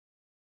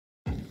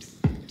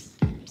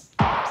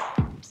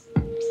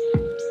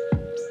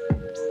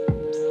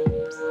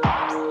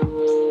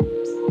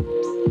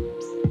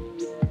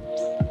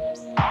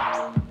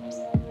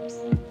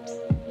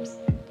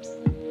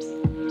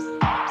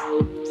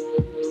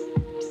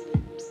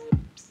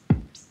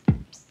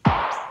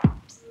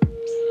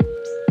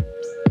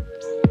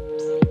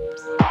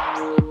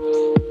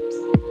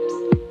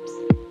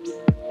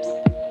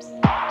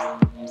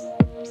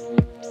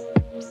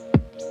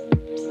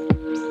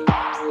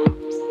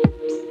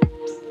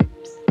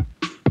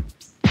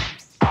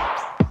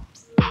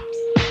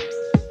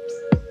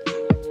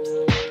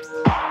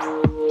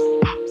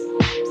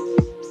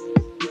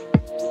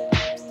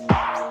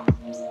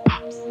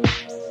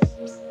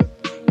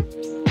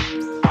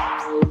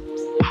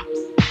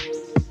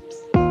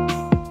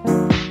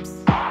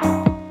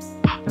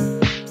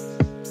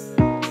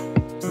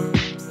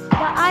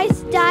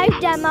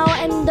demo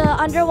and the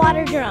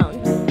underwater drone.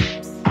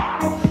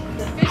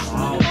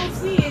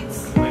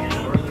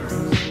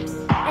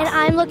 And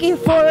I'm looking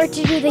forward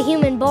to do the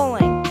human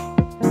bowling.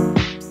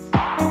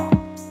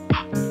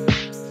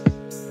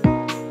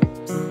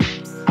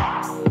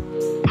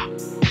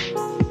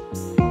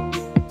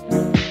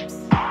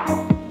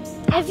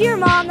 If you're a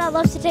mom that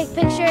loves to take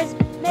pictures,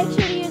 make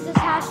sure to use this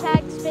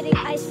hashtag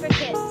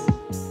 #SpittingIceForKids.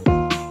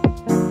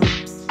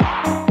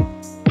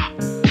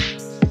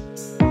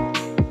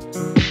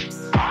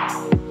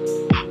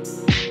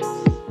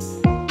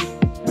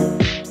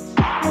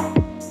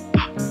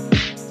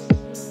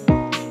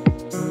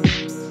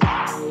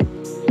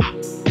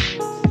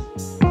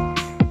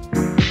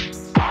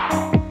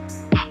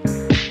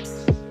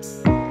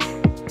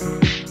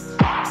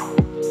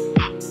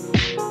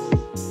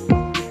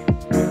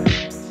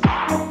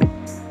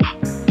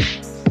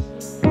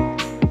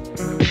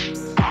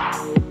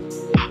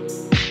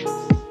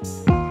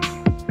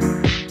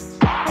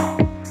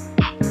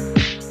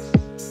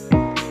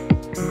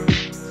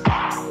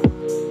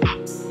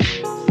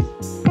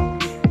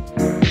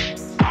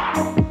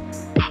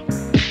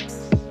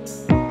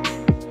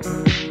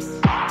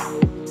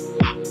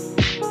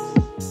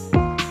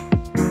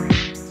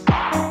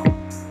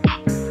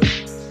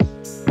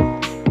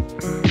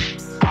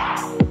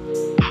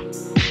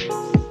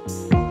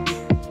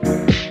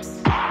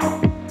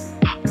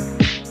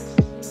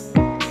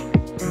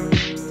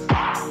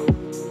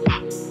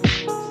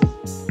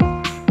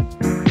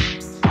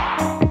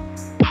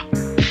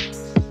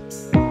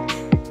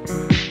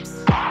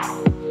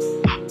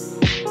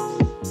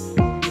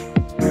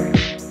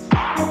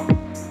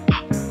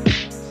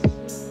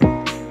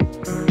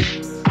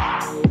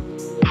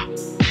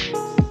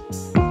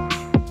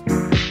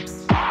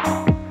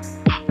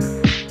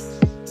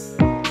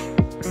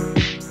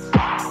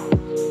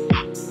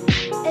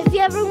 If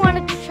you ever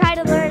wanted to try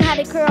to learn how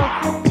to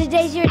curl,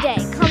 today's your day.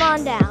 Come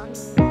on down.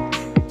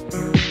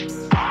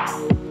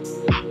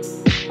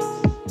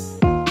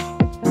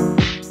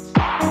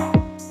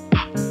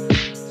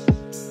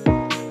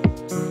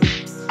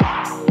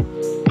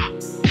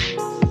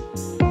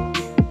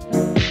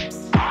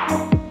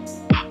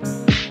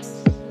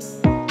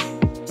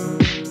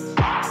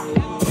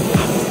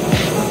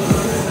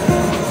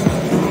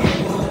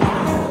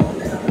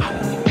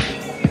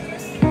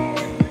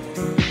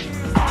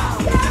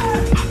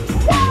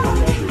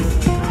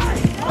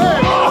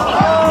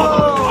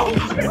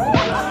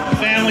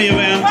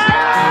 Event.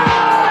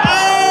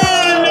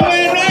 And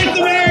North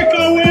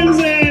America wins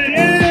it!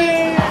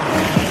 Yay!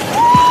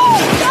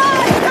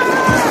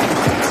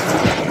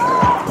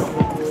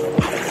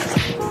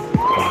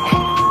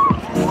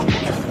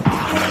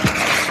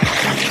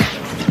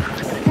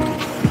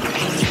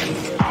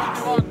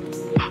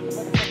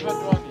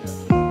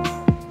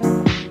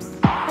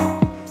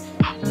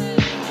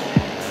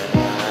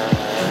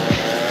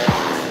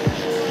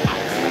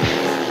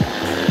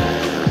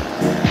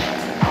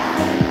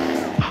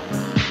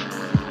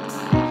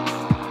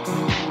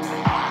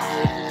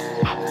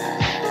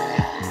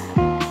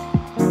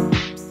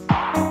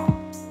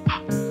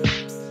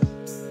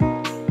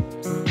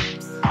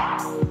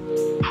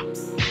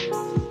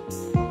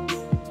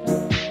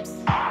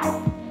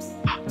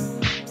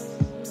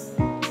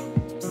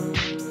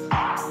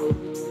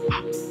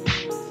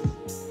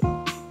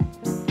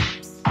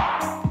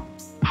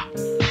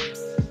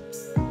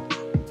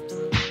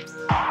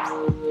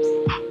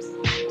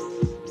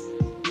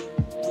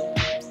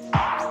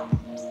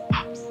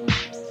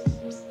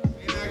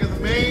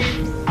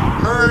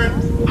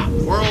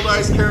 World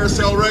Ice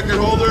Carousel record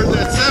holders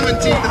at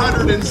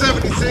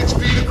 1,776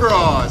 feet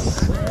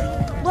across.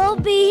 We'll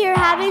be here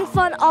having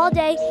fun all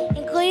day,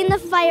 including the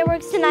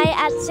fireworks tonight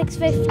at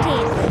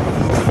 6:15.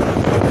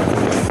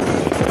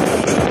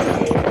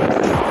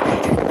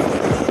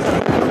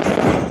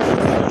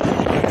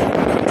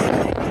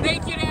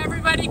 Thank you to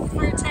everybody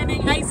for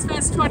attending Ice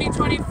Fest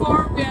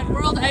 2024. We had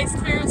World Ice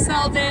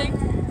Carousel Day.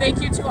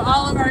 Thank you to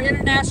all of our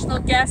international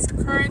guests,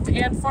 current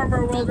and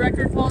former world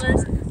record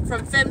holders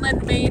from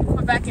Finland, Maine,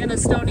 Quebec, and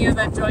Estonia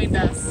that joined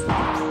us.